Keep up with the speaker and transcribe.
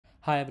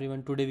Hi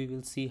everyone, today we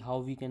will see how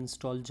we can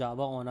install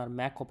Java on our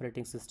Mac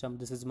operating system.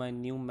 This is my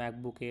new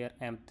MacBook Air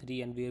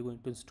M3 and we are going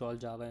to install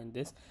Java in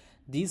this.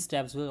 These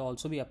steps will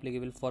also be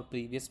applicable for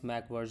previous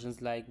Mac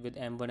versions like with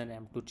M1 and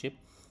M2 chip.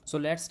 So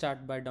let's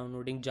start by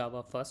downloading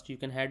Java first. You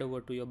can head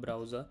over to your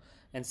browser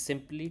and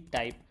simply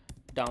type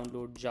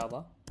download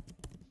Java.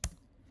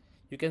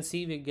 You can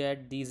see we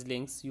get these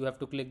links. You have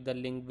to click the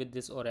link with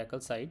this Oracle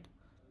site.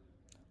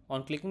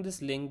 On clicking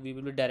this link, we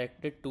will be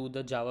directed to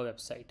the Java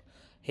website.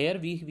 Here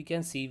we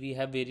can see we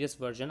have various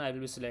versions. I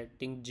will be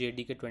selecting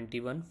JDK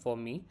 21 for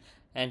me,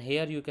 and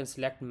here you can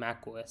select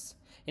macOS.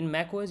 In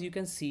macOS, you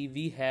can see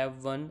we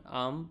have one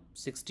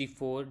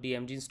ARM64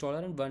 DMG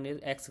installer and one is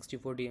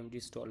x64 DMG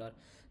installer.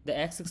 The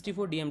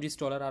x64 DMG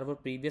installer are our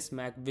previous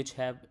Mac which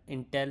have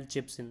Intel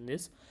chips in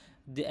this.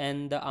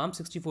 And the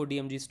ARM64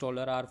 DMG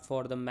installer are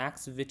for the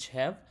Macs which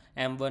have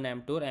M1,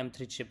 M2 or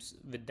M3 chips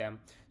with them.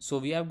 So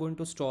we are going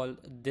to install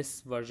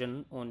this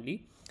version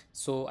only.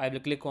 So I will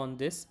click on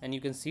this and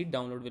you can see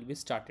download will be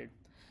started.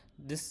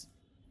 The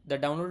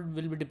download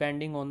will be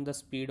depending on the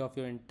speed of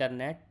your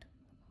internet.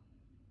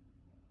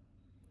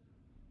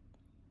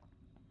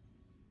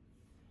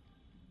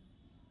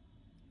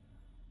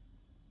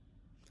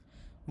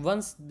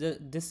 Once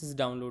this is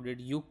downloaded,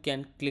 you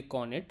can click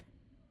on it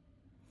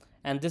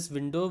and this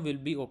window will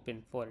be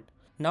open for it.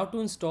 Now to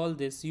install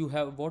this,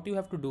 what you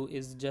have to do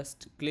is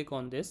just click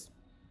on this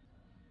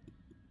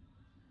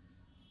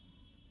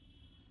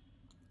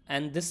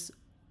and this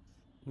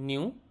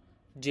new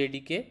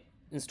JDK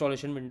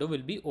installation window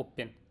will be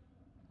open.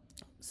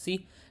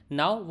 See,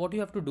 now what you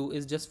have to do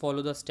is just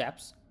follow the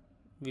steps.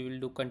 We will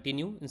do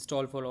continue,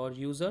 install for all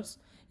users.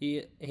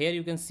 Here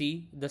you can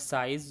see the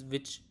size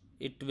which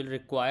it will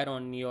require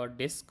on your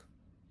disk.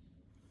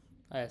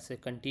 I say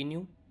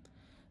continue.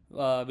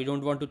 We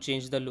don't want to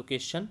change the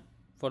location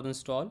for the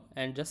install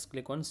and just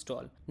click on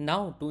install.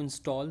 Now to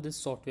install this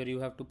software you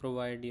have to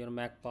provide your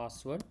Mac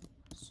password.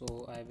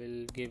 So I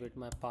will give it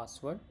my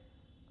password.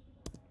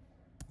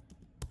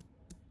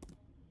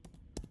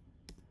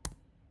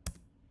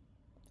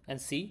 And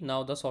see,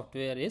 now the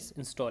software is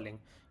installing.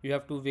 You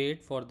have to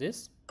wait for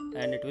this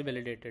and it will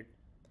validate it.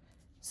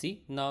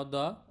 See, now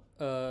the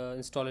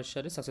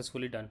installation is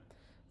successfully done.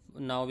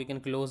 Now we can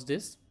close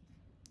this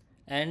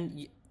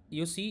and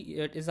you see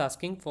it is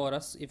asking for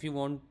us if you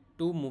want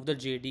to move the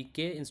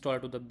JDK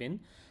installer to the bin.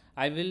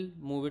 I will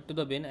move it to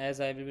the bin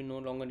as I will be no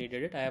longer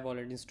needed it. I have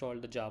already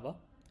installed the Java.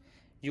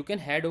 You can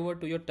head over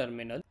to your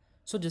terminal.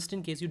 So just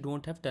in case you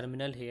don't have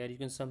terminal here, you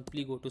can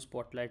simply go to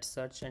Spotlight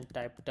search and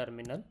type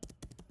terminal.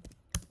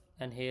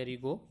 And here you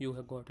go, you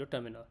have got your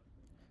terminal.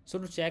 So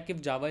to check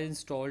if Java is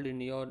installed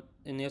in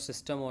your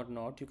system or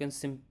not, you can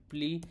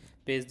simply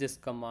paste this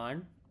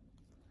command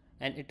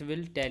and it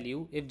will tell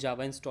you if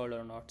Java installed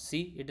or not.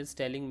 See, it is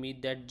telling me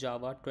that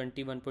Java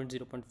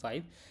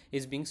 21.0.5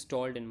 is being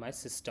installed in my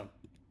system.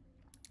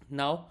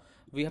 Now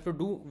we have to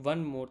do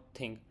one more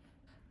thing.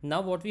 Now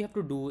what we have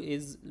to do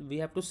is we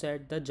have to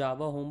set the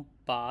Java home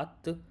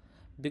path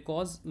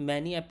because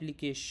many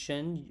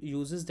application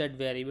uses that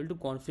variable to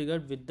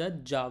configure with the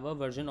Java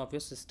version of your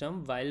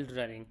system while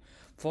running.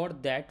 For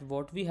that,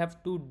 what we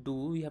have to do,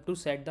 we have to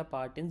set the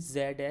path in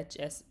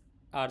zshrc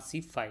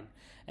file,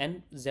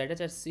 and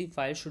zshrc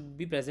file should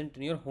be present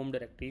in your home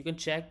directory. You can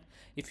check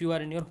if you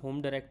are in your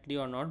home directory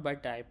or not by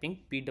typing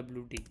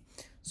pwd.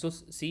 So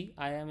see,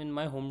 I am in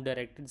my home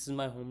directory. This is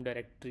my home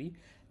directory,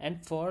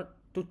 and for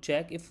to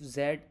check if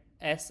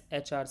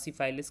zshrc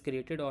file is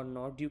created or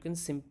not, you can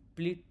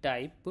simply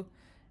type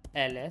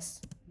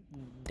ls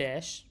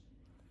dash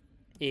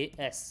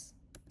as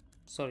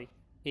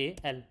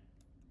al.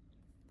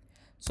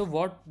 So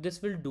what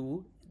this will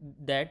do,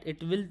 that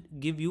it will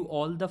give you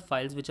all the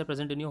files which are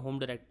present in your home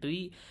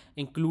directory,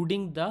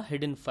 including the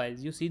hidden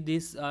files. You see,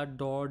 these are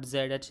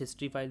 .zh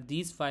history file.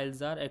 These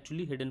files are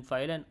actually hidden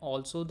file, and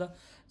also the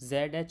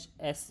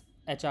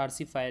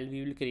zshrc file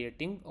we will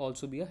creating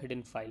also be a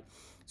hidden file.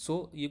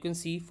 So you can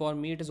see for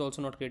me it is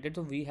also not created,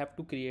 so we have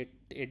to create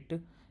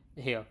it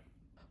here.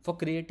 For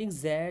creating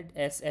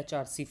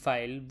zshrc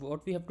file,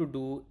 what we have to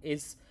do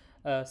is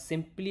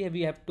simply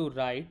we have to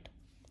write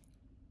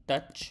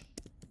touch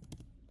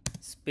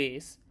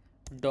space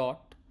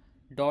dot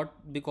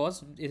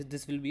because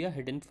this will be a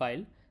hidden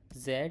file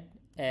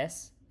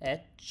zshrc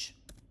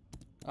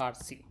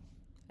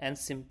and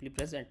simply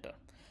press enter.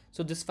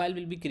 So this file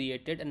will be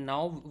created, and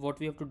now what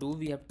we have to do,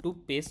 we have to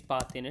paste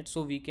path in it.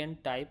 So we can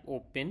type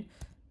open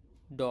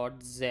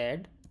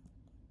 .zshrc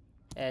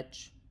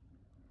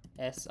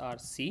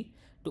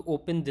to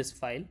open this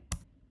file.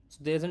 So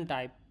there's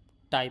a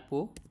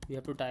typo. We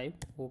have to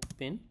type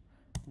open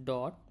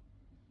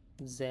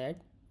 .zshrc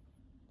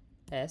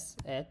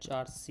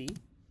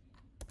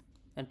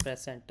and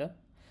press enter.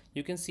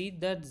 You can see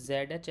that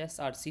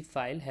zshrc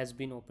file has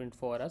been opened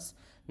for us.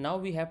 Now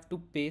we have to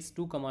paste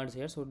two commands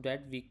here so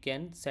that we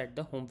can set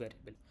the home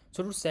variable.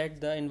 So to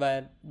set the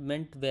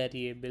environment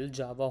variable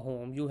Java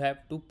home, you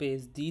have to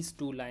paste these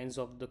two lines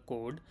of the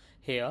code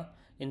here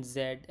in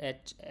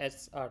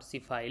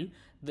zshrc file.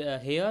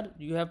 Here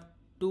you have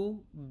to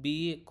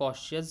be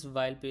cautious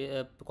while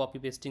copy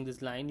pasting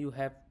this line. You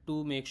have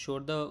to make sure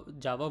the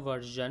Java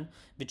version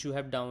which you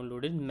have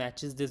downloaded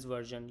matches this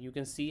version. You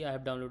can see I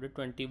have downloaded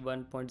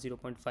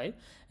 21.0.5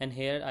 and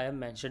here I have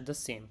mentioned the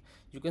same.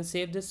 You can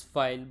save this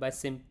file by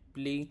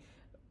simply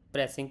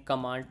pressing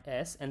Command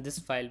S and this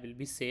file will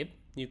be saved.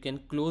 You can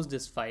close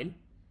this file.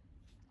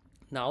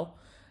 Now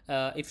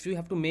if you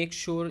have to make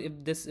sure if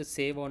this is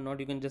saved or not,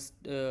 you can just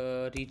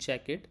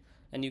recheck it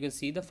and you can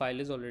see the file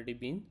is already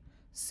been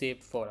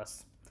saved for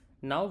us.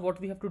 Now what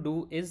we have to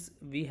do is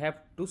we have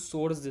to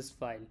source this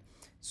file.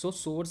 So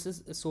source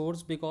is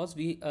source because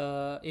we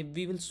if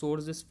we will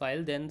source this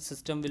file, then the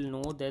system will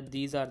know that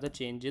these are the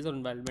changes or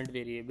environment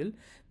variable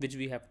which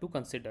we have to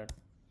consider.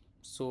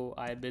 So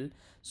I will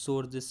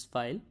source this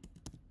file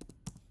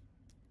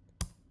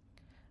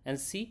and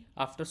see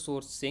after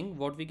sourcing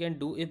what we can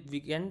do. If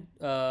we can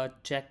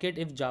check it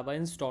if Java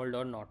installed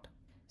or not,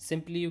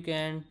 simply you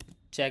can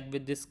check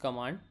with this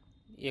command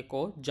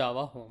echo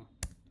java home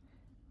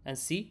and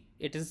see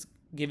it is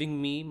giving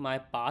me my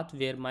path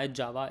where my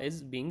Java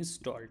is being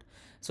installed.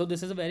 So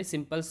this is a very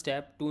simple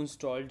step to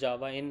install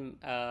Java in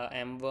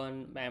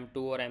M1, M2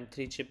 or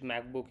M3 chip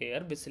MacBook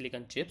Air with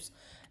silicon chips.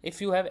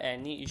 If you have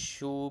any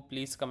issue,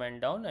 please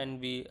comment down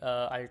and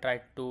I'll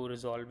try to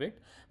resolve it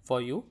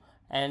for you.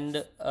 And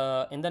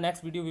in the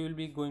next video we will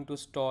be going to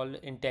install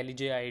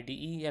IntelliJ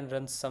IDE and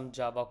run some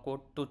Java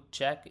code to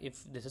check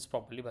if this is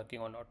properly working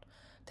or not.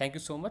 Thank you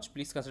so much.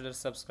 Please consider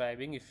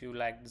subscribing if you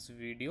like this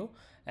video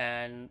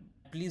and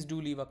please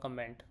do leave a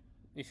comment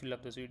if you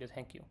love this video.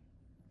 Thank you.